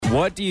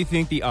What do you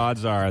think the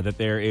odds are that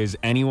there is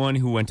anyone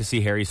who went to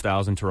see Harry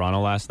Styles in Toronto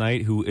last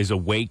night who is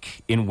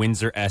awake in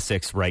Windsor,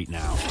 Essex right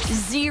now?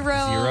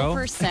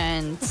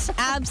 0%.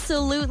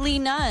 Absolutely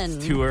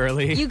none. Too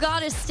early? You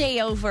got to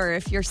stay over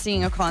if you're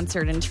seeing a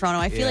concert in Toronto.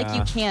 I feel like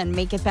you can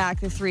make it back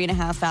the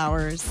 3.5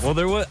 hours.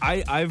 Well,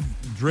 I've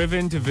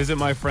driven to visit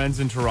my friends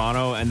in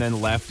Toronto and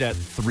then left at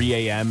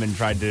 3 a.m. and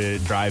tried to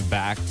drive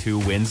back to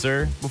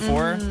Windsor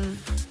before.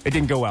 It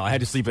didn't go well. I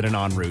had to sleep at an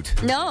en route.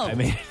 No. I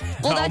mean,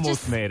 well, that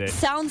almost just made it.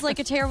 Sounds like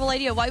a terrible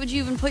idea. Why would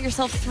you even put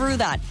yourself through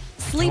that?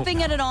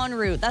 Sleeping at an en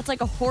route. That's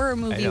like a horror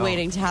movie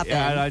waiting to happen.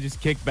 Yeah, and I just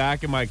kicked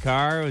back in my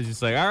car. I was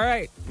just like, all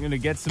right, I'm going to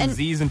get some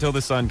Z's until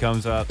the sun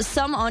comes up.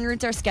 Some en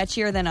routes are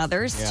sketchier than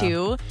others,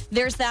 too.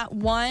 There's that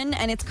one,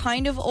 and it's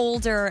kind of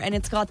older, and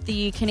it's got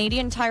the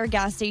Canadian Tire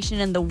gas station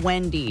and the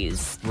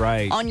Wendy's.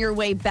 Right. On your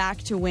way back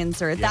to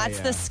Windsor. That's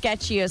the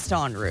sketchiest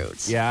en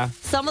route. Yeah.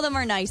 Some of them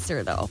are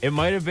nicer, though. It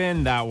might have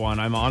been that one.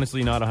 I'm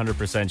honestly not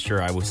 100%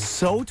 sure. I was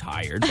so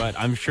tired, but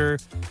I'm sure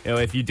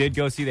if you did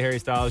go see the Harry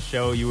Styles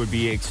show, you would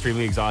be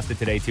extremely exhausted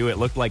today, too. It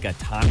looked like a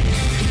ton.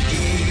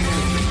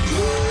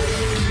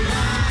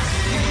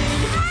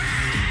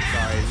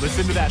 Sorry,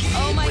 listen to that.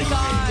 Oh, my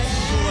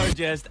gosh. People are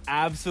just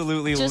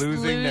absolutely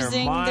losing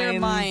their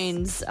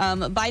minds.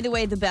 By the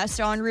way, the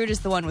best en route is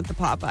the one with the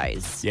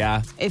Popeyes.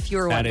 Yeah. If you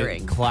were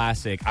wondering. That is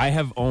classic.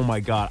 Oh my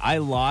God. I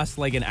lost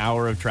like an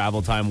hour of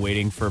travel time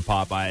waiting for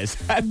Popeyes.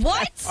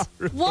 What?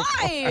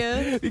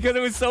 Why? Because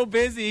it was so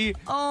busy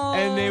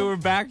and they were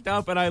backed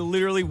up and I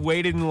literally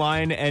waited in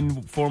line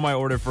and for my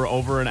order for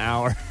over an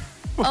hour.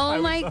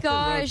 Oh my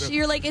gosh.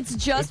 You're like, it's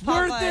just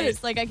Popeyes. Worth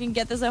it. Like, I can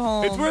get this at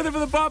home. It's worth it for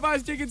the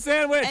Popeyes chicken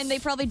sandwich. And they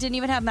probably didn't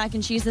even have mac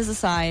and cheese as a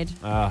side.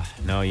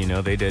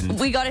 No, they didn't.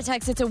 We got a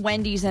text. It's a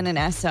Wendy's and an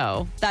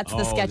Esso. That's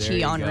the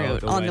sketchy en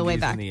route on the way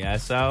back. The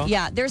Esso?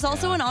 Yeah, there's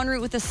also an en route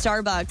with a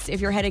Starbucks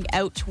if you're heading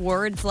out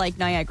towards like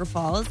Niagara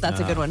Falls. That's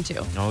a good one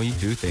too. Oh, you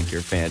do think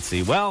you're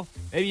fancy. Well,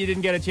 maybe you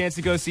didn't get a chance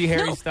to go see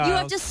Harry Styles. You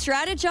have to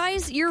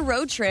strategize your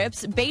road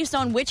trips based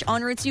on which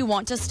en routes you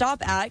want to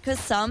stop at because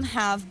some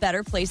have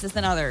better places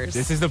than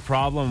others. This is the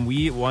problem.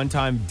 We one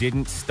time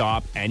didn't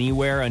stop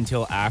anywhere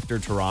until after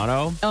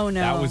Toronto. Oh no.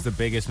 That was the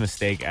biggest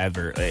mistake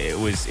ever. It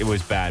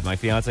was bad. My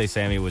fiance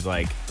Sammy was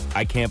like,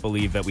 I can't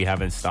believe that we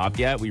haven't stopped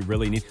yet. We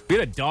had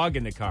a dog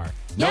in the car.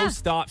 No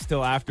stops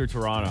till after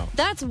Toronto.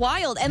 That's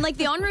wild. And like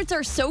the en routes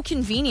are so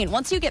convenient.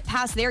 Once you get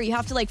past there, you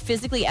have to like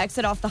physically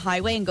exit off the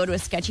highway and go to a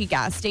sketchy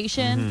gas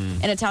station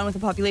in a town with a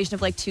population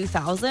of like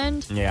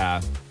 2,000. Yeah.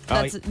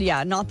 That's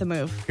not the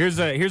move. Here's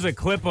a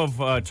clip of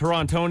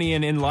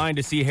Torontonian in line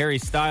to see Harry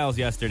Styles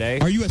yesterday.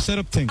 Are you a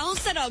setup thing? I'll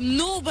set up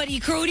nobody,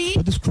 Crody.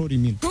 What does Crody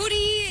mean?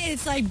 Crody,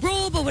 it's like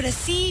bro, but with a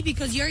C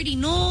because you already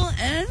know.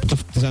 And what the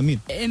f does that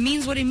mean? It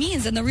means what it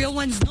means, and the real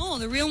ones know.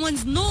 The real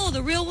ones know.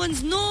 The real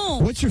ones know.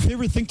 What's your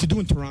favorite thing to do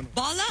in Toronto?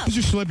 Ball up. Who's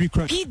your celebrity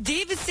crush? Pete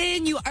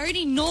Davidson, you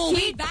already know.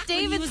 Way back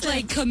when he was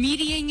like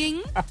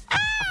comedianing.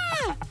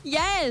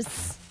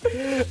 Yes.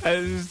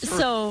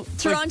 So,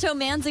 Toronto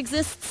Mans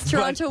exists,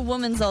 Toronto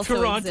Women's also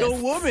Toronto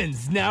exists.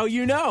 Women's, now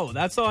you know.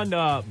 That's on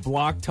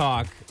Block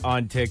Talk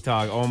on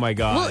TikTok. Oh my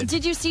God. Well,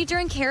 did you see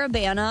during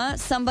Carabana,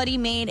 somebody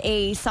made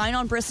a sign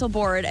on Bristol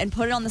board and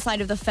put it on the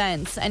side of the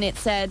fence, and it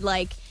said,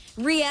 like,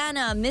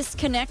 Rihanna, missed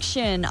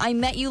connection. I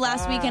met you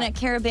last weekend at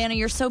Carabana.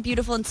 You're so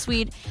beautiful and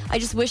sweet. I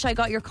just wish I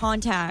got your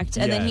contact.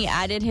 And then he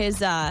added his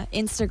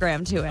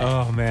Instagram to it.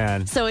 Oh,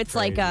 man. So it's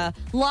like a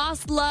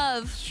lost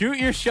love. Shoot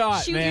your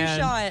shot, Shoot man. your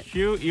shot.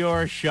 Shoot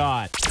your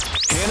shot.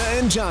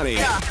 Hannah and Johnny.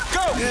 Go!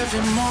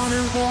 Every morning.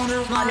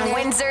 On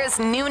Windsor's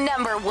new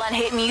 #1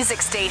 hit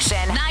music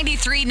station,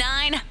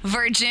 93.9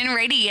 Virgin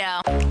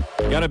Radio.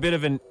 Got a bit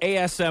of an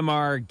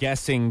ASMR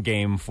guessing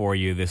game for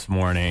you this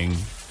morning.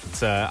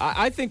 It's,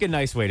 I think, a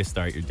nice way to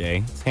start your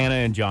day. It's Hannah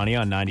and Johnny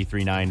on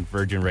 93.9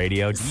 Virgin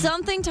Radio.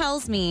 Something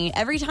tells me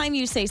every time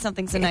you say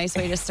something's a nice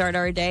way to start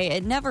our day,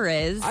 it never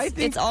is. I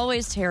think it's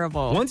always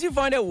terrible. Once you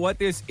find out what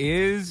this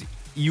is,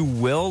 you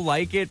will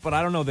like it, but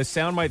I don't know. The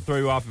sound might throw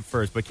you off at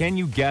first, but can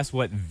you guess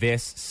what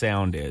this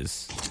sound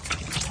is?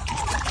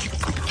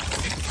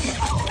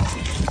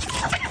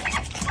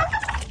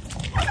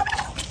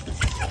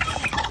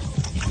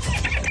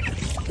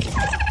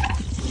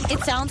 It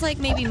sounds like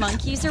maybe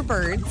monkeys or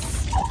birds.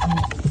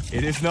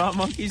 It is not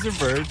monkeys or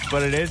birds,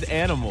 but it is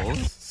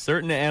animals.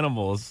 Certain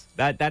animals.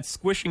 That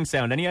squishing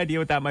sound. Any idea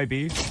what that might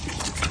be?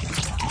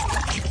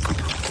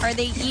 Are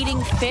they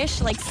eating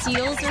fish like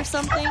seals or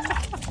something?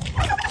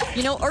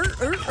 You know,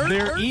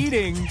 They're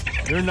eating.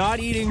 They're not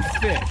eating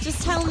fish.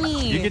 Just tell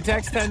me. You can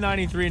text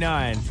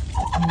 10939.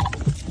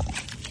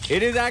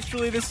 It is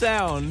actually the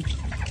sound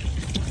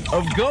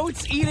of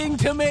goats eating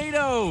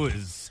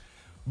tomatoes.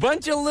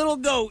 Bunch of little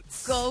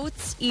goats.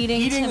 Goats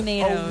eating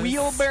tomatoes. A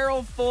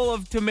wheelbarrow full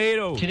of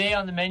tomatoes. Today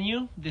on the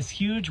menu, this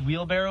huge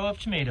wheelbarrow of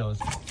tomatoes.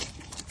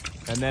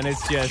 And then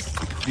it's just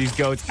these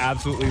goats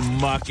absolutely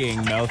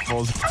mucking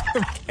mouthfuls of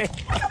tomatoes.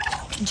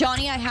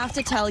 Johnny, I have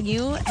to tell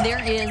you,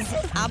 there is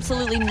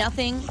absolutely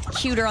nothing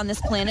cuter on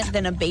this planet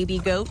than a baby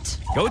goat.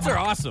 Goats are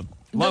awesome.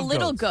 Love the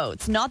little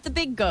goats. goats, not the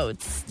big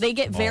goats. They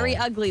get very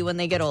ugly when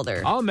they get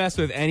older. I'll mess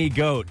with any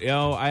goat. You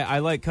know, I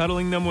like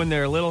cuddling them when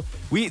they're little.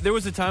 There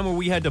was a time where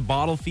we had to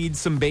bottle feed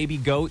some baby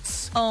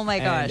goats. Oh my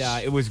gosh.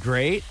 And, it was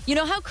great. You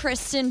know how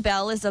Kristen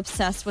Bell is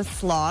obsessed with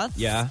sloths?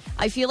 Yeah.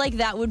 I feel like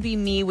that would be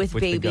me with the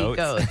baby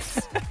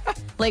goats.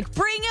 Like,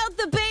 bring out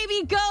the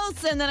baby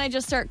goats, and then I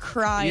just start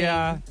crying.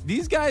 Yeah,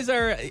 these guys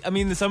are, I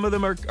mean, some of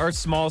them are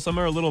small, some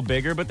are a little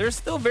bigger, but they're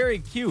still very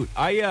cute.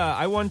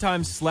 I one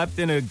time slept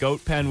in a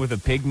goat pen with a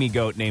pygmy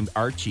goat named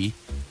Archie.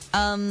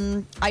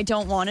 I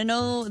don't want to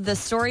know the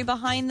story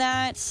behind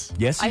that.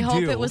 Yes, you I hope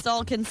do. it was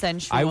all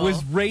consensual. I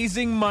was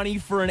raising money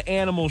for an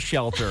animal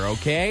shelter,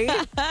 okay?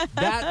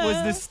 That was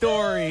the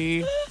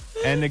story.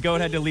 And the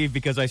goat had to leave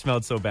because I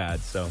smelled so bad,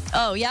 so.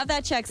 Oh, yeah,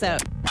 that checks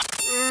out.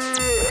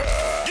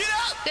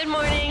 Good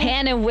morning.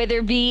 Hannah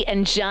Witherby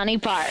and Johnny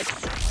Parks.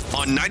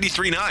 On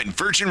 93.9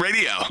 Virgin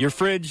Radio. Your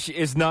fridge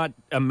is not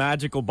a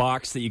magical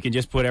box that you can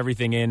just put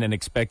everything in and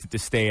expect it to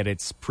stay at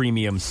its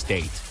premium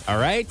state, all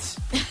right?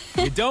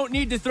 You don't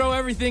need to throw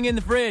everything in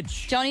the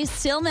fridge. Johnny's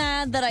still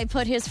mad that I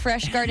put his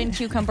fresh garden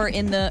cucumber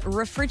in the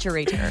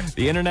refrigerator.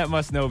 The internet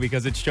must know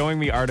because it's showing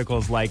me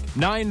articles like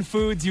 9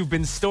 foods you've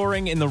been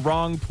storing in the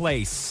wrong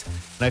place.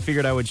 And I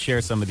figured I would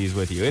share some of these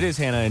with you. It is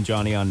Hannah and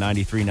Johnny on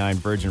 93.9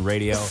 Virgin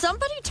Radio.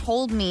 Somebody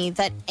told me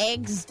that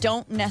eggs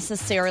don't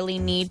necessarily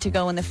need to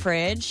go in the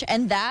fridge,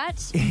 and that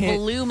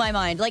blew my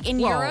mind. Like in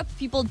Europe,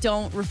 people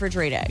don't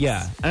refrigerate eggs.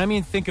 Yeah. And I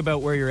mean, think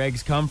about where your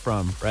eggs come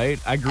from, right?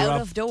 I grew Out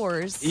up. of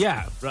doors.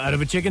 Yeah, out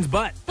of a chicken's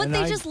butt. But And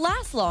they just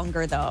last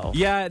longer, though.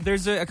 Yeah,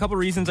 there's a couple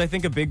reasons. I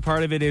think a big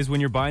part of it is when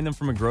you're buying them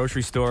from a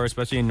grocery store,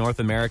 especially in North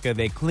America,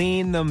 they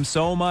clean them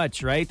so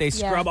much, right? They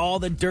scrub all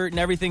the dirt and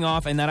everything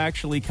off, and that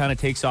actually kind of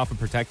takes off a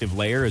protective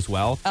layer as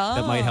well.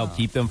 That might help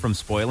keep them from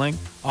spoiling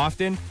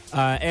often.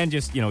 And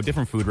just,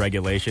 different food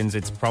regulations.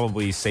 It's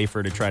probably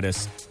safer to try to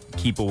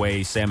keep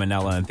away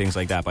salmonella and things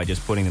like that by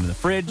just putting them in the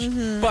fridge.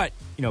 Mm-hmm. But,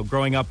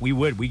 growing up,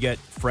 we get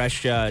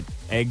fresh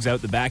eggs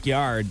out the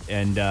backyard,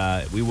 and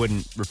we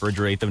wouldn't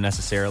refrigerate them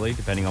necessarily,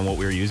 depending on what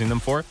we were using them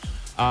for.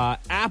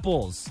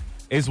 Apples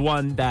is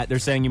one that they're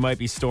saying you might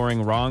be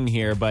storing wrong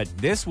here, but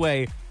this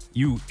way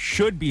you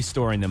should be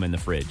storing them in the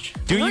fridge.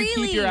 Do you keep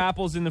Really? your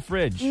apples in the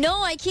fridge?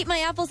 No, I keep my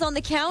apples on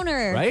the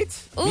counter. Right?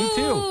 Me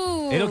too.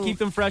 Ooh. It'll keep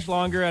them fresh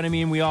longer, and I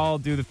mean, we all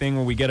do the thing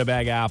where we get a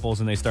bag of apples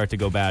and they start to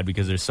go bad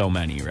because there's so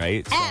many,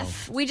 right?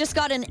 F. We just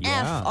got an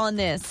Yeah. F on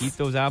this. Keep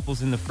those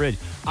apples in the fridge.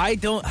 I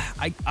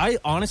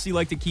honestly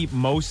like to keep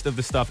most of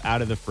the stuff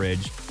out of the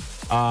fridge.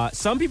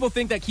 Some people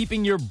think that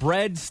keeping your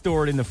bread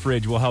stored in the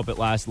fridge will help it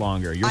last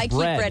longer. I keep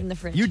bread in the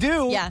fridge. You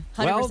do? Yeah,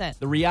 100%. Well,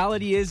 the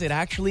reality is it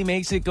actually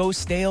makes it go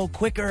stale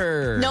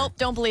quicker. Nope,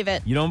 don't believe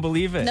it. You don't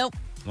believe it? Nope.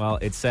 Well,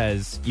 it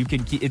says you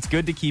can. It's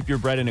good to keep your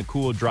bread in a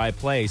cool, dry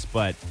place,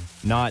 but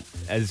not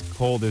as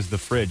cold as the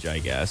fridge, I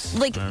guess.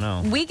 Like, I don't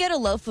know. we get a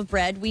loaf of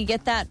bread. We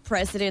get that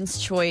President's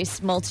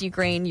Choice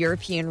multigrain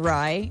European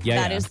rye.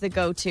 Yeah, That yeah. is the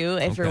go-to,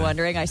 if you're Okay.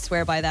 wondering. I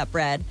swear by that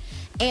bread.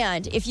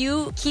 And if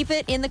you keep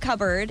it in the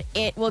cupboard,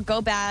 it will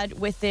go bad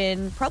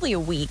within probably a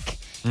week.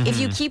 If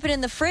you keep it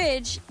in the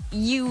fridge,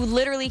 you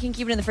literally can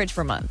keep it in the fridge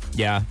for a month.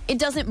 Yeah. It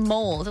doesn't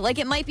mold. Like,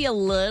 it might be a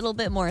little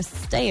bit more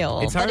stale,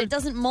 It's but hard- it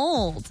doesn't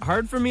mold.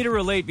 Hard for me to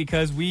relate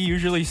because we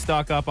usually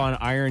stock up on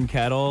Iron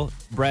Kettle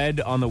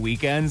bread on the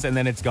weekends, and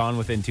then it's gone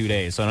within 2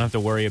 days, so I don't have to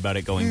worry about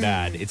it going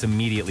bad. It's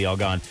immediately all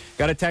gone.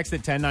 Got a text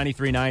at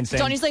 1093.9 saying,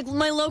 Johnny's like,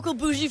 my local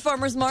bougie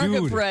farmer's market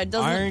dude, bread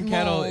doesn't Iron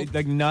Kettle, mold.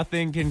 like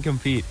nothing can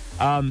compete.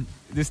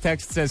 This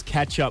text says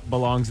ketchup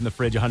belongs in the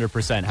fridge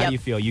 100%. How Yep. do you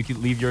feel? You could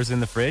leave yours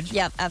in the fridge?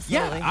 Yep,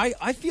 absolutely. Yeah,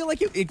 I feel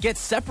like it gets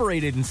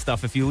separated and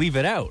stuff if you leave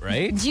it out,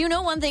 right? Do you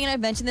know one thing, and I've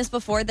mentioned this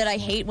before, that I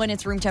hate when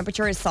it's room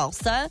temperature is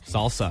salsa?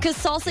 Salsa. Because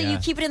salsa, Yeah. you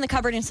keep it in the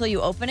cupboard until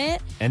you open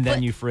it. And then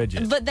but- you fridge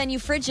it. But then you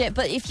fridge it.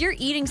 But if you're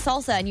eating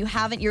salsa and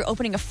you're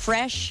opening a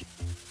fresh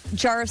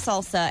jar of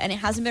salsa and it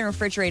hasn't been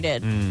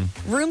refrigerated,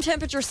 room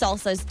temperature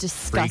salsa is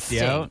disgusting.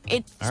 you out?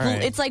 All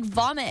right. It's like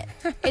vomit.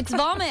 It's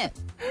vomit.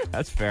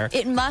 That's fair.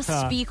 It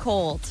must be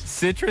cold.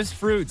 Citrus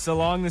fruits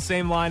along the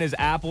same line as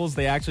apples.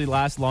 They actually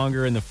last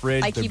longer in the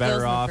fridge. I They're keep better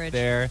those in the off fridge.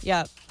 there.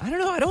 Yep. I don't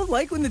know. I don't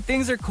like when the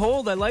things are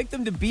cold. I like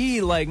them to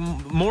be like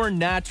more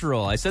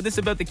natural. I said this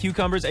about the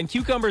cucumbers, and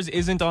cucumbers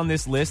isn't on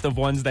this list of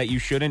ones that you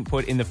shouldn't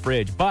put in the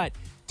fridge, but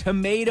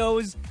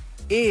tomatoes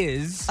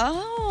is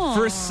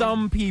for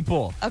some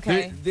people.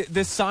 Okay.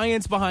 The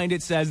science behind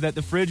it says that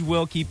the fridge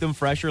will keep them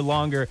fresher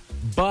longer,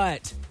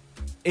 but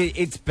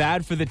it's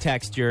bad for the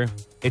texture.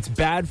 It's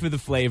bad for the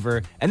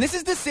flavor. And this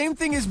is the same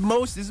thing as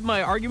this is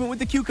my argument with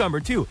the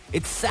cucumber too.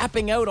 It's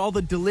sapping out all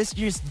the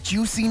delicious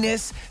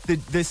juiciness,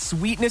 the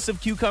sweetness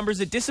of cucumbers.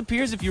 It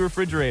disappears if you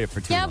refrigerate it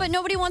for too long. Yeah, but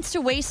nobody wants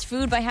to waste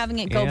food by having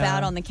it go Yeah.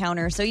 bad on the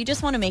counter. So you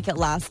just want to make it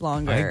last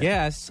longer. I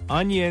guess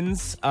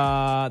onions.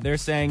 They're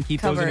saying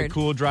keep those in a Covered.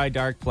 cool, dry,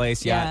 dark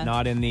place. Yeah, Yeah.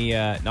 not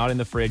in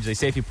the fridge. They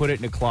say if you put it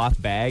in a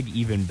cloth bag,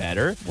 even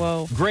better.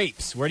 Whoa.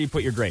 Grapes. Where do you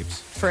put your grapes?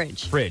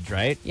 Fridge. Fridge,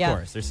 right? Yeah. Of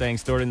course. They're saying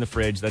stored in the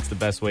fridge. That's the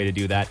best way to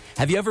do that.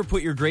 Have you ever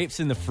put your grapes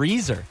in the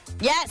freezer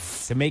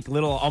Yes. to make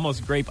little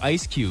almost grape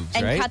ice cubes,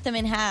 And right? cut them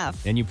in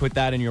half. And you put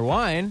that in your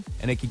wine,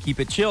 and it can keep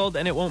it chilled,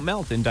 and it won't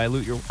melt and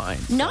dilute your wine.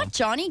 So- Not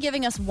Johnny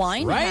giving us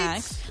wine Right?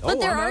 hacks. Oh,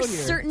 But there I'm are out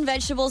here. certain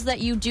vegetables that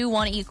you do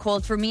want to eat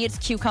cold. For me, it's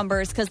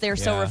cucumbers because they're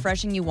so Yeah.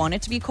 refreshing. You want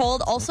it to be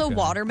cold. Also, Okay.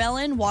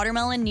 watermelon.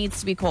 Watermelon needs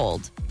to be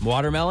cold.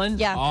 Watermelon?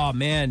 Yeah. Oh,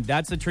 man,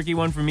 that's a tricky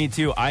one for me,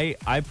 too. I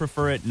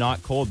prefer it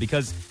not cold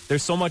because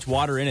there's so much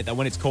water in it that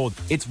when it's cold,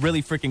 it's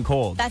really freaking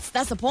cold. That's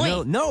the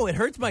point. No, it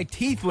hurts my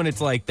teeth when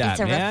it's like that, It's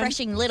a man.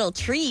 refreshing little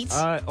treat.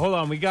 Hold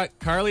on. We got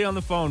Carly on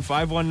the phone,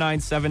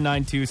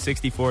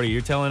 519-792-6040.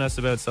 You're telling us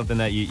about something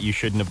that you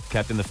shouldn't have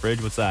kept in the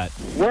fridge. What's that?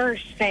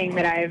 Worst thing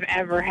that I've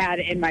ever had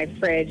in my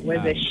fridge was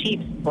a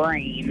sheep's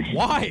brain.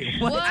 Why?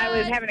 I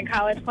was having a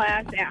college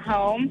class at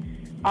home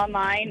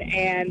online,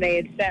 and they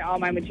had set all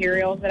my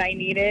materials that I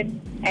needed,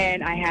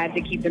 and I had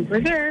to keep them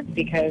preserved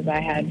because I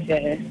had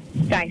to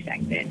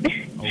dissect it.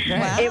 Okay.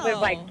 Wow. It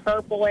was like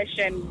purplish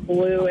and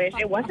bluish.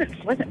 It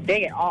wasn't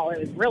big at all.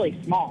 It was really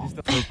small.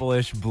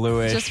 Purplish,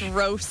 bluish. Just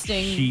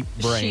roasting sheep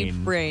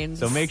brains.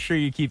 So make sure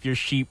you keep your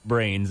sheep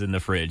brains in the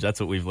fridge. That's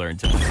what we've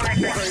learned today.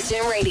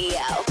 Virgin Radio.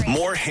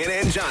 More Hannah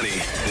and Johnny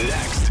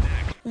next.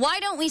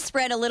 Why don't we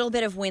spread a little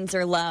bit of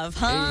Windsor love,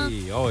 huh?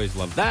 Hey, always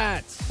love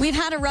that. We've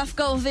had a rough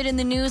go of it in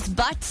the news,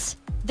 but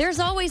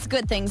there's always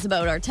good things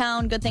about our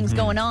town, good things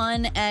going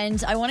on,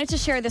 and I wanted to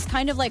share this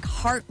kind of like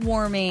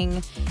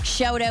heartwarming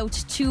shout out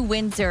to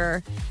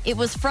Windsor. It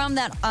was from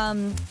that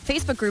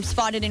Facebook group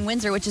Spotted in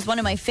Windsor, which is one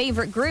of my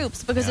favorite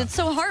groups because it's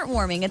so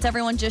heartwarming. It's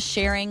everyone just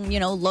sharing,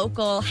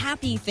 local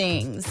happy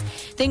things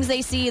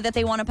they see that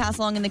they want to pass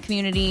along in the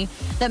community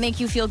that make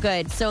you feel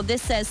good. So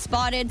this says,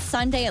 Spotted,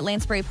 Sunday at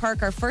Lansbury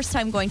Park, our first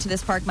time going to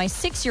this park. My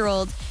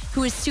 6-year-old,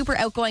 who is super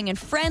outgoing and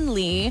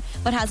friendly,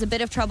 but has a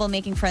bit of trouble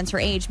making friends her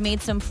age,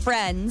 made some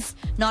friends,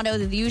 not out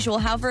of the usual.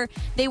 However,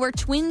 they were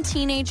twin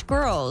teenage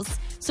girls.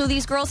 So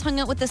these girls hung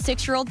out with the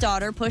 6-year-old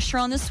daughter, pushed her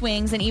on the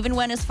swings, and even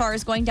went as far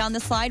as going down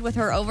the slide with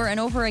her over and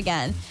over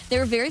again. They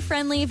were very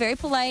friendly, very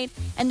polite,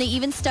 and they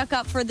even stuck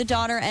up for the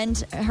daughter and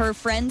her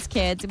friends'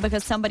 kids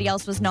because somebody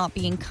else was not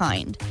being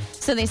kind.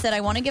 So they said,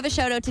 I want to give a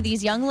shout out to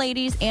these young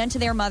ladies and to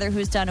their mother,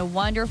 who's done a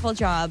wonderful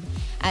job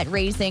at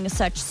raising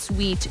such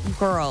sweet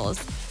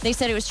girls. They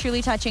said it was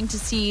truly touching to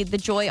see the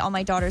joy on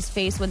my daughter's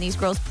face when these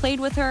girls played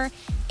with her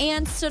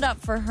and stood up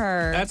for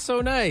her. That's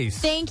so nice.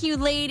 Thank you,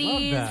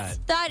 ladies. Love that.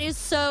 That is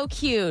so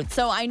cute.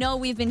 So I know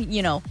we've been,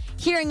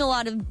 hearing a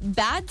lot of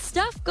bad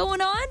stuff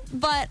going on,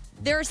 but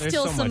there's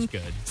still so much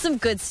good. some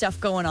good stuff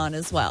going on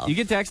as well. You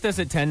can text us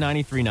at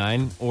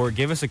 10939 or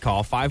give us a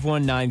call,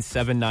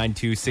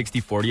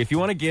 519-792-6040. If you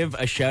want to give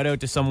a shout out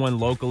to someone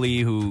locally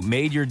who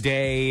made your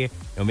day,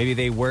 maybe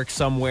they work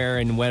somewhere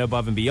and went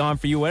above and beyond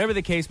for you, whatever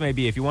the case may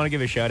be, if you want to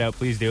give a shout out,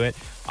 please do it.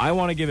 I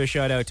want to give a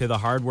shout out to the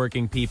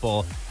hardworking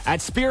people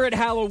at Spirit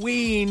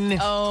Halloween.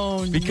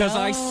 Oh, Because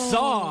no. I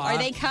saw... Are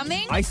they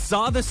coming? I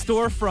saw the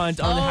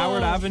storefront on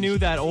Howard Avenue,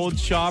 that old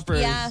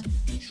Shoppers. Yeah.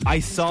 I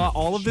saw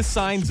all of the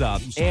signs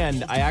up,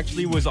 and I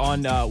actually was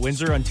on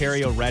Windsor,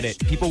 Ontario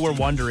Reddit. People were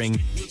wondering,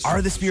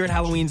 are the Spirit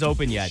Halloweens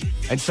open yet?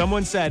 And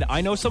someone said,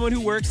 I know someone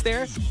who works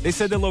there. They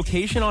said the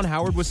location on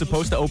Howard was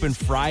supposed to open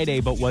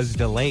Friday, but was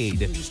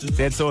delayed.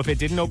 Said, so if it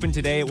didn't open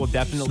today, it will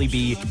definitely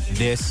be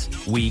this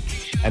week.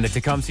 And the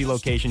Tecumseh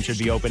location should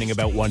be opening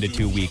about 1 to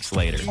 2 weeks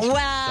later.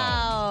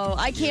 Wow.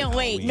 I can't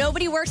wait. Halloween.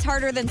 Nobody works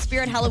harder than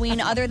Spirit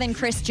Halloween other than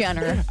Kris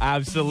Jenner.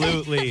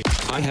 Absolutely.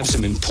 I have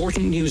some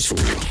important news for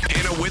you.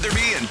 Hannah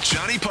Witherby and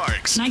Johnny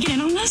Parks. Can I get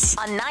in on this?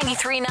 On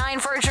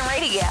 93.9 Virgin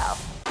Radio.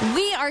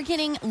 We are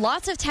getting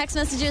lots of text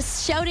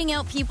messages shouting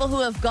out people who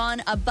have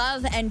gone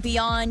above and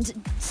beyond,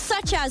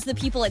 such as the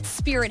people at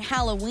Spirit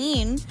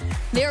Halloween.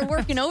 They're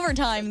working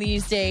overtime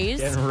these days.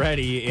 Getting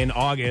ready in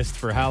August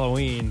for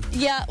Halloween.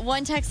 Yeah,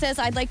 one text says,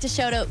 I'd like to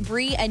shout out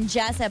Bree and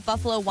Jess at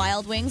Buffalo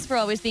Wild Wings for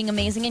always being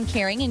amazing and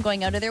caring and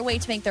going out of their way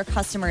to make their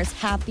customers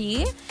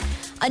happy.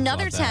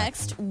 Another Love that.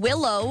 text,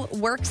 Willow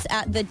works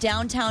at the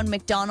downtown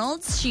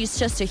McDonald's. She's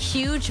just a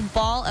huge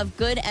ball of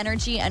good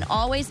energy and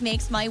always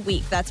makes my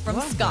week. That's from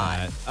Love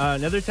Scott. that.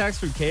 Another text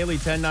from Kaylee,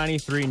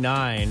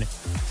 10939,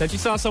 said she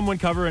saw someone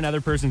cover another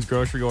person's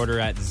grocery order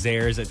at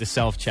Zayre's at the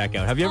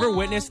self-checkout. Have you ever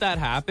witnessed that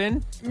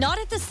happen? Not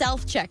at the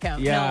self-checkout,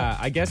 Yeah,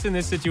 I guess in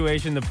this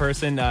situation, the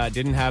person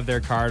didn't have their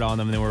card on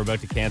them and they were about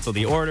to cancel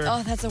the order.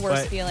 Oh, that's the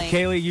worst But, feeling.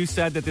 Kaylee, you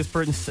said that this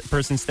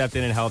person stepped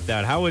in and helped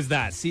out. How was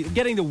that? See,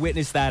 getting to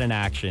witness that in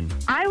action.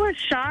 I was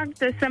shocked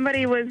that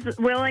somebody was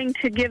willing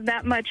to give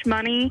that much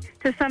money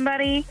to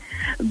somebody,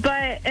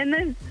 but in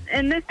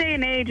this day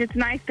and age, it's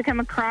nice to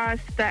come across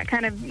that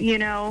kind of,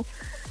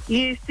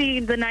 you see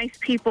the nice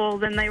people,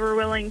 then they were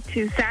willing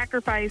to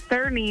sacrifice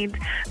their needs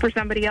for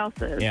somebody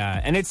else's.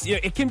 Yeah, and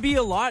it can be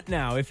a lot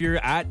now if you're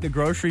at the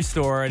grocery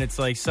store and it's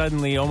like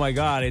suddenly, oh my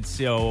God, it's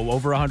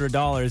over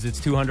 $100, it's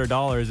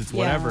 $200, it's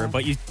whatever. Yeah.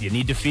 But you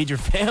need to feed your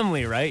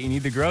family, right? You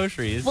need the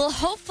groceries. Well,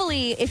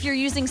 hopefully, if you're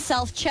using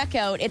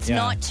self-checkout, it's Yeah.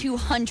 not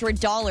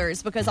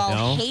 $200 because I'll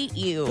No? hate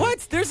you. What?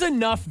 There's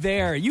enough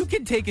there. You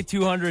can take a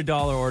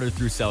 $200 order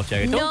through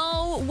self-checkout. Don't-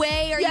 No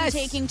way are Yes.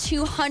 you taking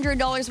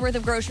 $200 worth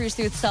of groceries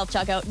through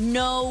self-checkout.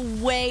 No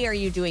way are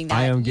you doing that.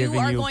 I am giving you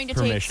are you going to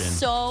permission. take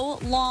so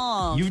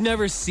long. You've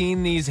never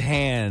seen these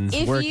hands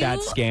work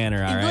that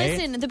scanner, all right?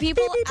 Listen, the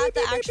people at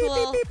the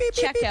actual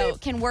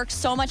checkout can work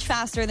so much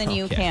faster than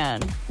you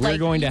can. We're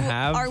going to you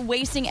have are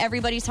wasting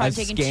everybody's time a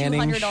taking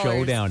scanning $200.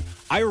 showdown.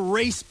 I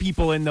race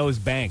people in those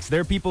banks.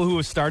 There are people who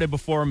have started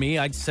before me.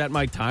 I set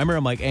my timer.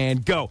 I'm like,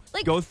 and go.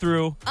 Go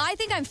through. I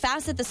think I'm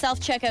fast at the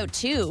self-checkout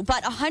too,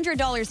 but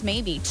 $100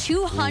 maybe.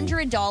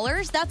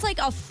 $200? That's like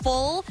a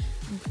full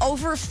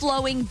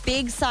overflowing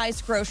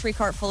big-sized grocery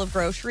cart full of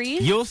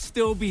groceries. You'll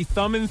still be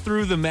thumbing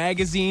through the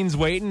magazines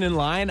waiting in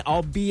line.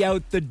 I'll be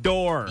out the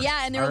door.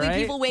 Yeah, and there will be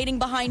people waiting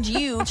behind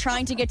you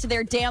trying to get to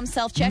their damn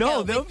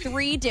self-checkout with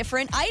 3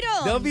 different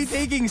items. They'll be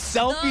taking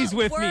selfies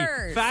with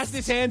me.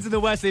 Fastest hands in the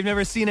West. They've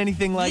never seen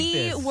anything like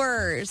this. The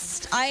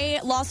worst. I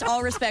lost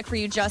all respect for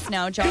you just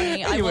now,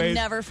 Johnny. Anyways, I will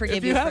never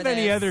forgive you for this. If you have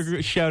any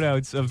other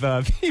shout-outs of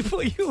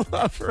people you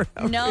love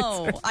around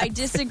No, I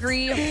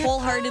disagree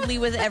wholeheartedly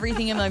with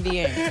everything in my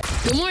being.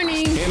 Good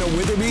morning. Hannah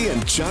Witherby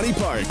and Johnny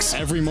Parks.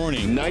 Every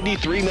morning.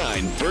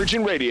 93.9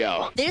 Virgin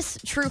Radio. This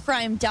true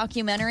crime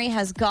documentary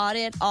has got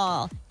it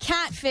all.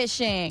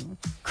 Catfishing,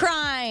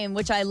 crime,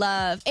 which I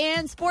love,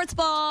 and sports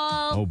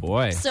ball. Oh,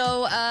 boy.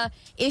 So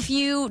if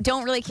you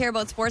don't really care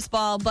about sports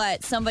ball,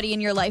 but somebody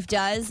in your life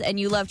does, and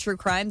you love true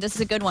crime, this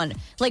is a good one.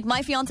 Like,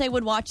 my fiance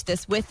would watch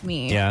this with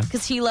me. Yeah.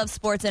 Because he loves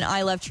sports and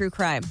I love true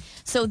crime.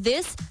 So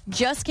this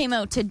just came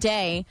out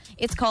today.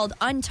 It's called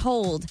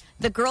Untold,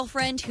 The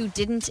Girlfriend Who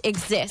Didn't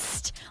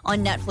Exist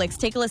on Netflix.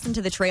 Take a listen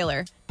to the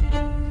trailer.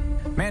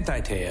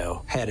 Manti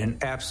Te'o had an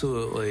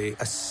absolutely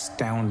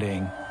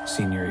astounding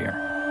senior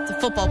year. It's a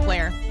football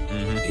player.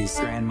 His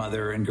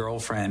grandmother and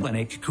girlfriend,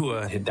 Lene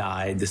Kekua, had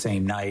died the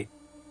same night.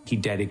 He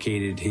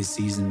dedicated his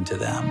season to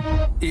them.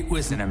 It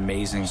was an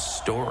amazing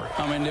story.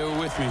 I mean, they were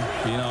with me,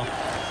 you know.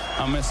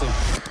 I miss them.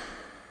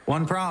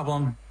 One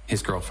problem,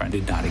 his girlfriend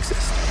did not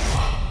exist.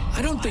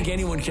 I don't think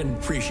anyone can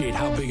appreciate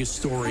how big a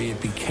story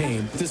it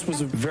became. This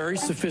was a very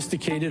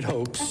sophisticated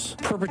hoax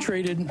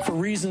perpetrated for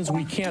reasons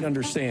we can't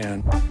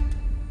understand.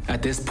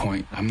 At this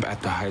point, I'm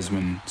at the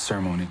Heisman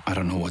ceremony. I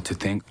don't know what to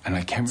think, and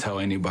I can't tell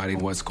anybody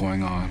what's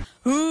going on.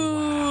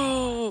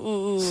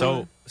 Ooh.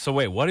 So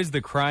wait, what is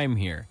the crime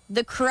here?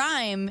 The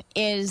crime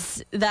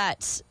is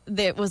that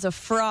it was a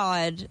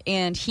fraud,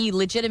 and he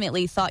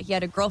legitimately thought he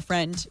had a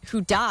girlfriend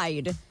who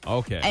died.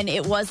 Okay. And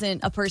it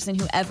wasn't a person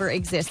who ever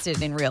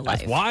existed in real life.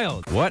 That's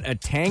wild. What a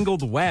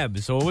tangled web.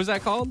 So what was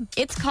that called?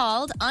 It's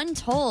called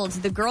Untold,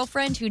 The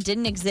Girlfriend Who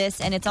Didn't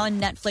Exist, and it's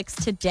on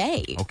Netflix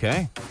today.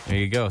 Okay. There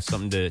you go.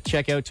 Something to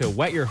check out to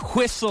wet your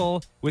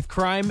whistle with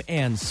crime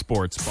and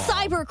sports ball.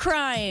 Cyber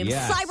crime.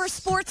 Yes. Cyber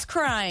sports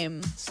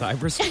crime.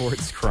 Cyber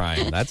sports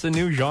crime. That's a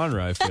new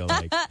genre, I feel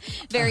like.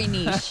 Very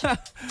niche.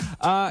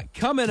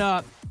 Coming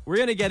up, we're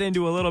going to get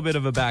into a little bit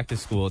of a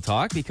back-to-school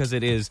talk because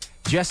it is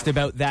just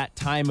about that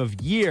time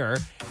of year.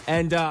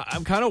 And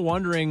I'm kind of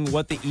wondering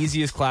what the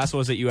easiest class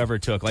was that you ever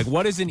took. Like,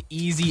 what is an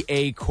easy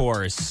A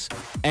course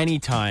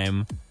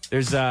anytime?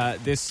 There's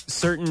this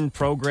certain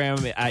program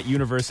at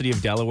University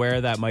of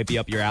Delaware that might be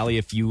up your alley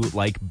if you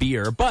like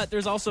beer. But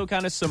there's also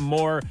kind of some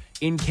more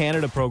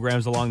in-Canada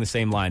programs along the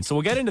same line. So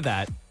we'll get into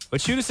that. But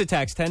shoot us a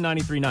text,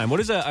 103.9. What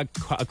is a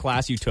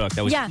class you took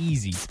that was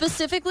easy?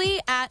 Specifically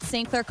at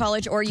St. Clair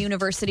College or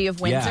University of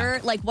Windsor.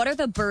 Yeah. like, what are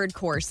the bird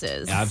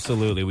courses?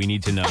 Absolutely. We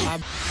need to know.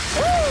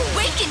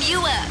 Waking you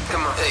up.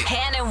 Come on.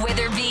 Hannah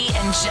Witherby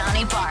and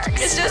Johnny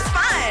Parks. It's just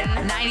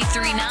fun.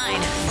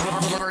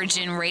 93.9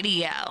 Virgin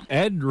Radio.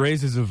 Ed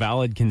raises a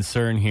valid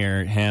concern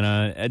here,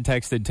 Hannah. Ed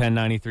texted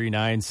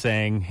 10939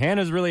 saying,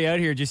 Hannah's really out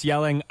here just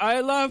yelling,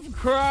 I love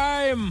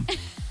crime.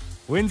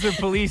 Windsor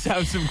police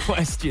have some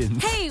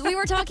questions. Hey, we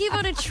were talking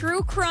about a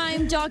true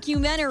crime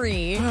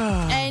documentary,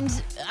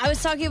 and I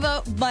was talking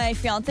about my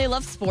fiance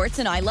loves sports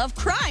and I love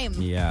crime.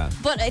 Yeah.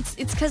 But it's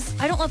because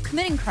I don't love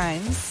committing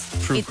crimes.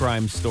 True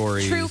crime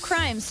stories. True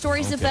crime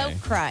stories about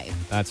crime.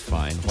 That's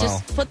fine. Well,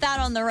 just put that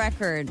on the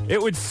record.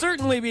 It would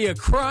certainly be a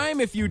crime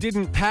if you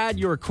didn't pad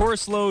your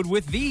course load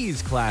with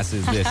these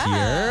classes this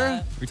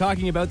year. We're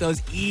talking about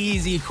those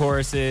easy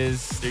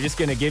courses. They're just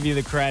going to give you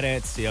the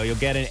credits. You know, you'll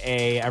get an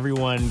A.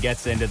 Everyone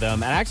gets into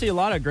them. And actually, a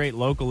lot of great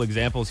local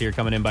examples here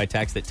coming in by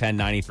text at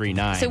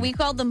 10939. So we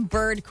called them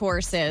bird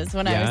courses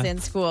when I was in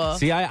school.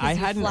 See, I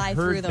hadn't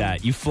heard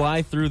that. You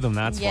fly through them,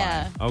 that's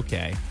why.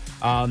 Okay.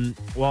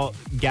 Well,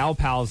 Gal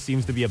Pals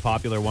seems to be a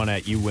popular one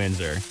at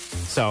UWindsor.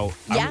 So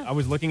I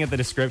was looking at the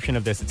description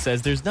of this. It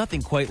says, there's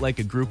nothing quite like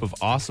a group of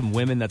awesome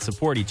women that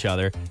support each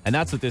other, and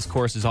that's what this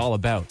course is all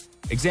about.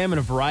 Examine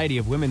a variety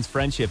of women's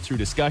friendships through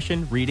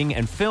discussion, reading,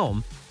 and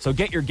film. So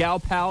get your gal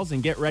pals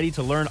and get ready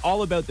to learn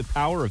all about the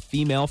power of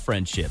female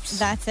friendships.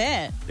 That's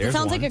it. It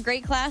sounds like a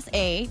great class,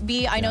 A.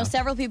 B, I know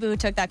several people who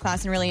took that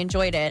class and really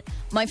enjoyed it.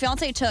 My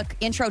fiance took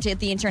Intro to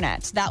the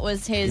Internet. That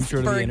was his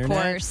bird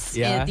course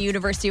at the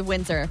University of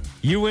Windsor.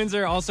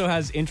 UWindsor also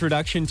has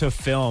Introduction to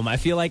Film. I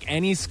feel like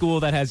any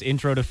school that has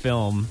Intro to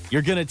Film,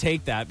 you're going to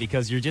take that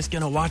because you're just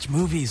going to watch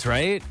movies,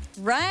 right?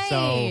 Right.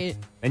 So,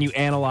 and you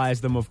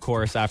analyze them, of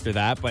course, after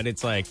that. But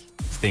it's like,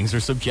 things are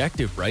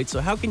subjective, right? So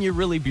how can you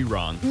really be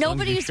wrong?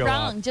 Nobody Nobody's show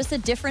wrong, off. just a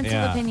difference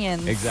of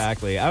opinions.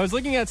 Exactly. I was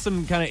looking at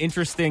some kind of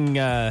interesting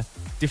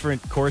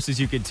different courses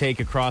you could take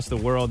across the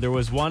world. There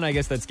was one, I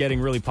guess, that's getting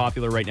really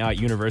popular right now at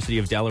University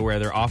of Delaware.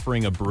 They're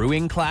offering a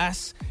brewing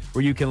class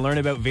where you can learn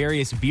about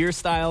various beer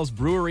styles,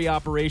 brewery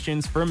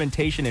operations,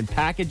 fermentation, and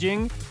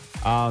packaging.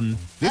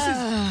 This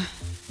is...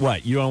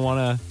 What? You don't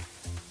want to...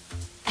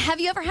 Have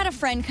you ever had a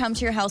friend come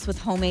to your house with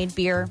homemade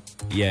beer?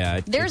 Yeah.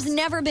 There's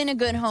never been a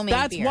good homemade beer.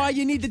 That's why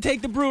you need to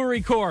take the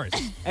brewery course.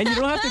 And you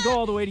don't have to go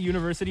all the way to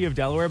University of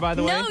Delaware, by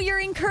the way. No, you're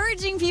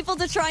encouraging people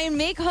to try and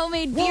make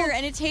homemade beer,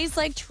 and it tastes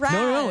like trash.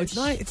 No, it's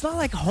not. It's not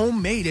like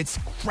homemade. It's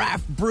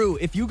craft brew.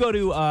 If you go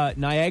to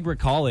Niagara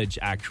College,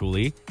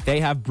 actually, they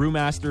have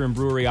Brewmaster and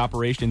Brewery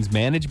Operations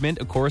Management,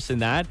 a course in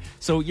that.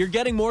 So you're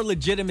getting more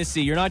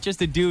legitimacy. You're not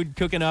just a dude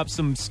cooking up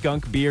some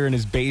skunk beer in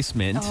his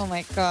basement. Oh,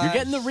 my God. You're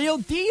getting the real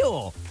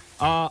deal.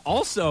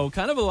 Also,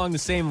 kind of along the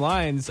same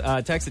lines,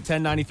 text at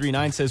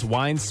 10939 says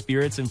wines,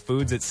 spirits, and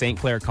foods at St.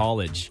 Clair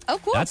College. Oh,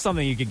 cool. That's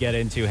something you could get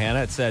into,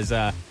 Hannah. It says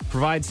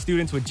provides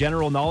students with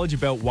general knowledge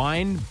about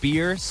wine,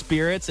 beer,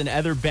 spirits, and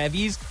other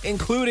bevies,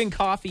 including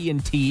coffee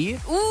and tea.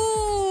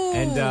 Ooh,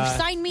 and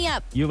sign me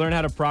up. You learn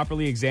how to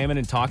properly examine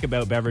and talk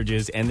about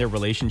beverages and their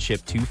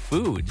relationship to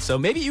food. So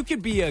maybe you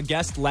could be a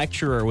guest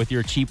lecturer with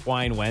your Cheap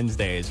Wine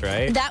Wednesdays,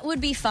 right? That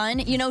would be fun.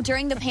 You know,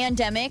 during the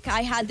pandemic,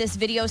 I had this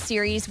video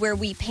series where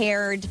we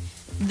paired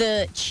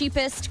the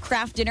cheapest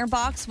craft dinner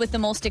box with the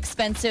most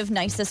expensive,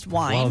 nicest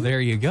wine. Well,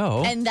 there you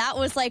go. And that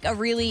was like a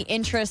really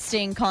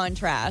interesting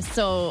contrast.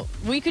 So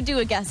we could do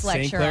a guest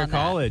lecture St. Clair on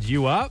College,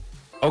 you up?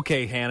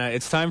 Okay, Hannah,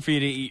 it's time for you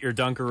to eat your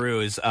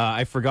Dunkaroos.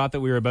 I forgot that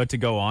we were about to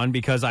go on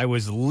because I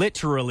was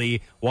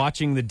literally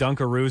watching the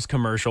Dunkaroos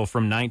commercial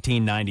from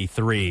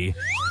 1993.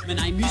 My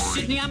name is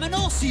Sydney, I'm an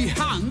Aussie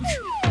hunk.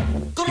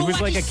 He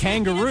was like a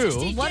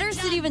kangaroo. What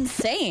is it even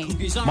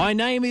saying? My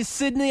name is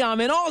Sydney,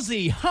 I'm an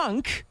Aussie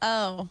hunk.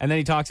 Oh. And then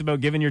he talks about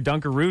giving your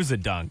Dunkaroos a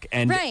dunk.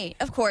 And right,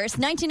 of course.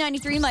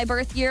 1993, my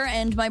birth year,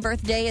 and my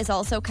birthday is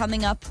also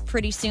coming up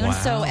pretty soon. Wow,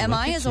 so am look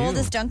I at as you. old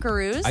as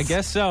Dunkaroos? I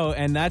guess so,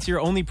 and that's your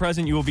only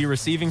present you will be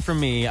receiving from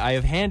me. I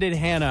have handed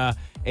Hannah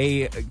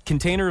a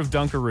container of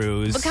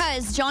Dunkaroos.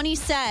 Because Johnny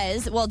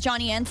says, well,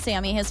 Johnny and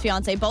Sammy, his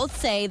fiance, both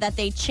say that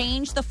they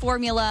changed the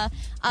formula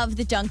of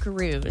the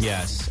Dunkaroos.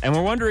 Yes, and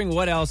we're wondering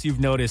what else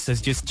you've noticed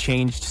has just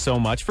changed so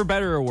much, for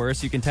better or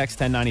worse. You can text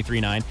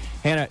 10939.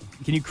 Hannah,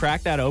 can you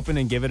crack that open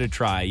and give it a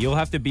try? You'll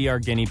have to be our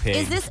guinea pig.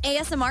 Is this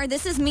ASMR?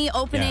 This is me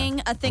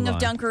opening a thing of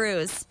hold on.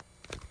 Dunkaroos.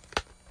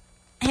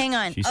 Hang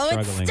on. She's it's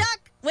struggling. stuck.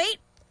 Wait.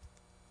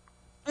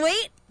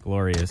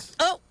 Glorious.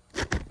 Oh.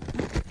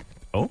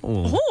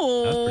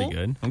 Oh, that's pretty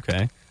good.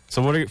 Okay.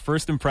 So what are your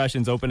first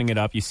impressions opening it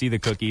up? You see the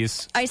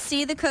cookies. I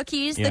see the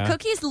cookies. Yeah. The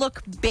cookies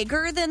look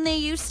bigger than they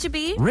used to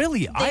be.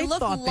 Really? They I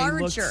thought larger.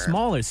 they looked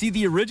smaller. See,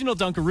 the original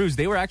Dunkaroos,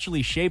 they were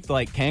actually shaped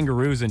like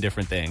kangaroos and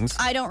different things.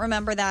 I don't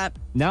remember that.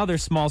 Now they're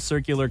small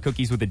circular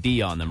cookies with a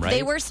D on them, right?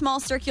 They were small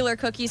circular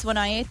cookies when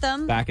I ate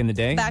them. Back in the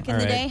day? Back in All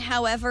the right. day.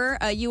 However,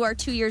 you are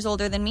 2 years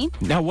older than me.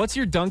 Now, what's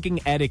your dunking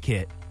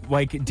etiquette?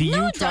 Like, do you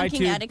No try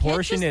dunking to etiquette,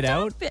 portion just it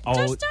out? dump it.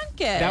 Just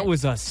dunk it. That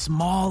was a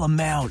small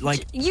amount.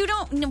 Like, You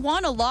don't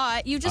want a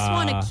lot. You just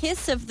want a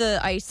kiss of the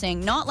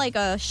icing, not like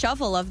a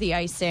shovel of the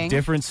icing.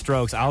 different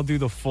strokes. I'll do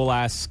the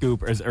full-ass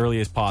scoop as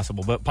early as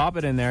possible. But pop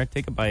it in there.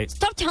 Take a bite.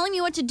 Stop telling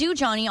me what to do,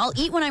 Johnny. I'll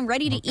eat when I'm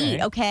ready to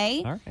eat,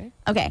 okay? All right.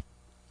 Okay.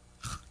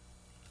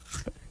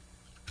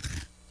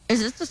 Is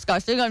this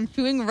disgusting? I'm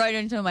chewing right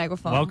into the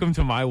microphone. Welcome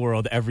to my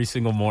world every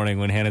single morning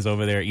when Hannah's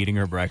over there eating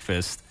her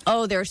breakfast.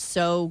 Oh, they're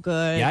so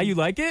good. Yeah, you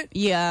like it?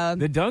 Yeah.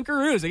 The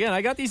Dunkaroos. Again,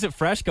 I got these at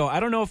Freshco. I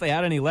don't know if they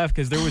had any left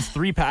because there was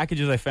 3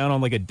 packages I found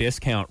on like a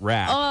discount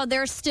rack. Oh,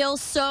 they're still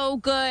so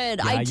good.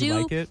 Yeah, I you do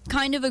like it?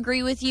 kind of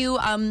agree with you.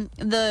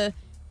 The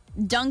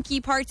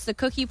dunky parts, the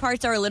cookie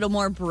parts are a little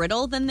more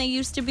brittle than they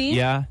used to be.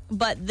 Yeah.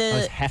 But Not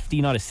as the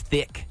hefty, not as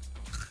thick.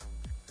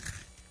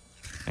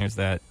 There's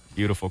that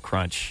beautiful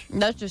crunch.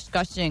 that's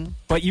disgusting.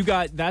 But you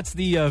got, that's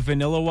the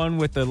vanilla one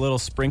with the little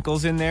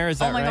sprinkles in there. Is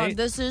that Oh my right? god,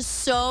 this is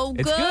so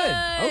It's good. good.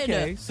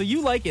 Okay, so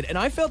you like it. And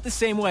I felt the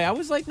same way. I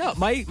was like, no,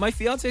 my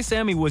fiance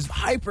Sammy was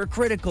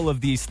hypercritical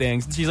of these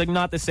things. She's like,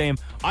 not the same.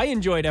 I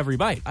enjoyed every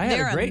bite. I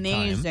They're had a great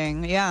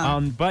amazing. time. Yeah.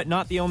 But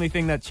not the only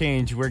thing that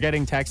changed. We're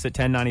getting texts at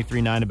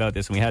 10939 about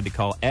this, and we had to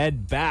call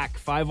Ed back,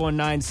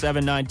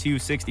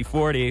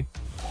 519-792-6040.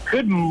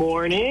 Good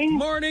morning.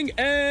 Morning,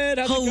 Ed.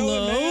 How's it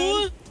going,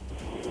 man?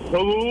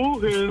 Hello.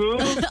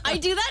 I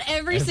do that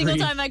every single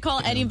time I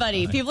call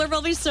anybody. People are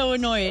probably so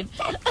annoyed.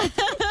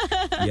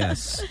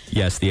 Yes.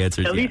 Yes, the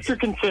answer is At least you're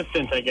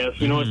consistent, I guess.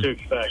 We know what to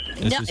expect.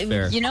 This is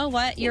fair. You know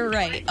what? You're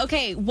right.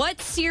 Okay, what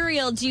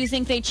cereal do you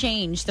think they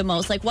changed the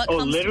most? Like, what Oh,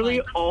 comes literally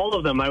to mind? all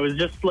of them. I was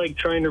just like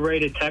trying to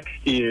write a text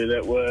to you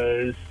that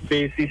was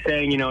basically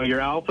saying, you know,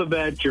 your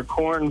Alphabet, your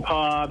Corn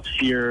Pops,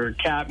 your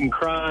Captain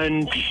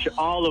Crunch,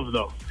 all of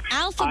them.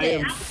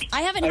 Alphabets.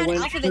 I haven't had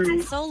went alphabets through-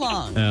 in so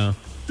long. Yeah.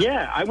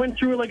 Yeah, I went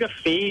through like a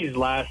phase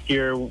last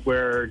year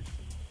where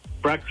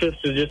breakfast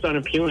is just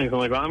unappealing. So I'm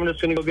like, well, I'm just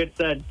going to go get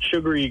that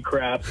sugary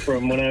crap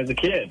from when I was a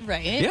kid.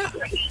 Right. Yeah.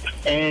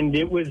 And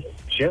it was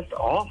just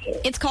awful.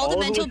 It's called All a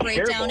of it mental was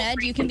breakdown, terrible.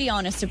 Ed. You can be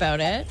honest about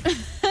it.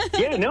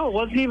 Yeah, no, it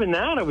wasn't even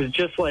that. I was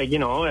just like,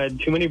 I had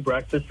too many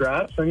breakfast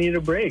wraps. I needed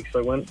a break, so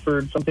I went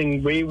for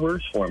something way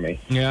worse for me.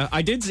 Yeah,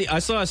 I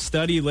saw a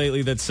study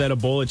lately that said a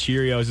bowl of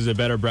Cheerios is a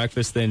better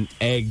breakfast than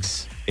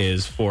eggs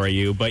is for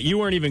you, but you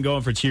weren't even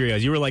going for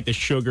Cheerios. You were like the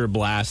sugar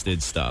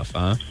blasted stuff,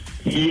 huh?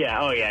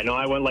 Yeah, oh yeah, no,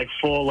 I went like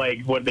full,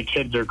 like what the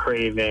kids are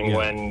craving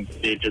when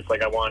they just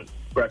like, I want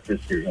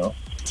breakfast cereal.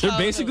 They're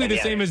basically the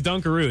same as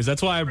Dunkaroos.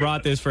 That's why I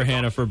brought this for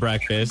Hannah for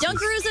breakfast.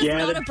 Dunkaroos is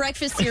not a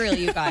breakfast cereal,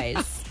 you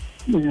guys.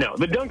 No,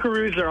 the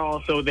Dunkaroos are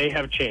also, they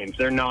have changed.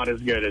 They're not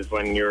as good as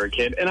when you were a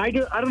kid. And I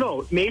don't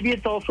know, maybe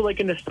it's also like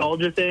a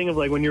nostalgia thing of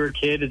like when you were a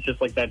kid, it's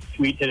just like that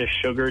sweet hit of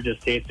sugar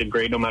just tasted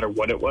great no matter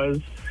what it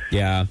was.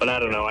 Yeah. But I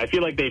don't know. I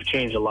feel like they've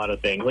changed a lot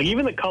of things. Like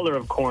even the color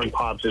of Corn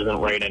Pops isn't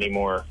right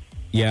anymore.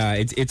 Yeah,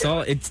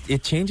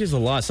 it changes a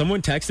lot.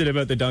 Someone texted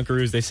about the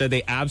Dunkaroos. They said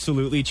they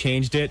absolutely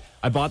changed it.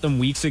 I bought them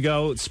weeks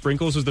ago.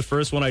 Sprinkles was the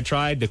first one I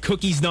tried. The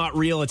cookie's not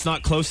real. It's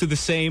not close to the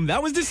same.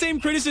 That was the same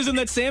criticism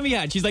that Sammy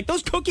had. She's like,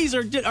 those cookies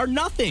are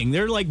nothing.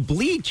 They're like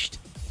bleached.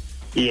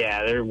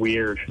 Yeah, they're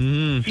weird.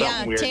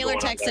 Yeah, Taylor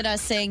texted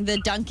us saying the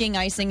dunking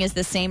icing is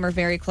the same or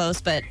very close,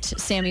 but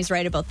Sammy's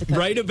right about the cookies.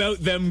 Right about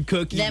them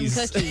cookies. Them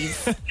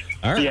cookies.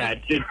 All right. Yeah,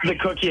 the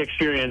cookie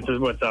experience is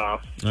what's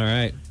off. All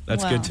right.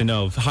 That's good to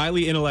know.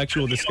 Highly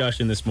intellectual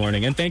discussion this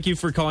morning. And thank you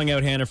for calling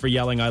out Hannah for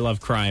yelling, I love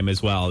crime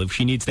as well.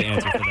 She needs to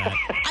answer for that.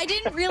 I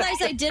didn't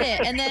realize I did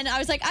it. And then I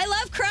was like, I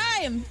love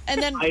crime.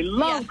 And then I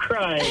love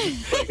crime.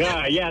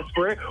 Like, yes.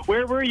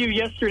 Where were you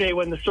yesterday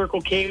when the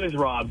Circle K was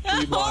robbed?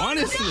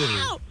 Honestly.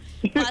 No!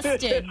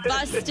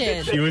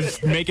 Busted. She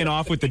was making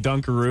off with the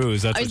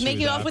Dunkaroos. That's I was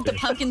making off with the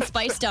pumpkin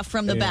spice stuff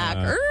from the back.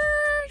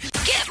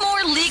 Get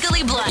more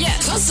Legally Blunt.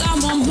 Yes, 'cause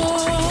I'm on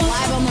board.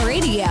 Live on the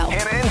radio.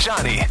 Hannah and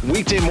Johnny,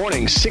 weekday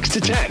mornings 6 to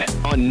 10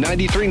 on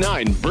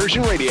 93.9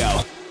 Virgin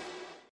Radio.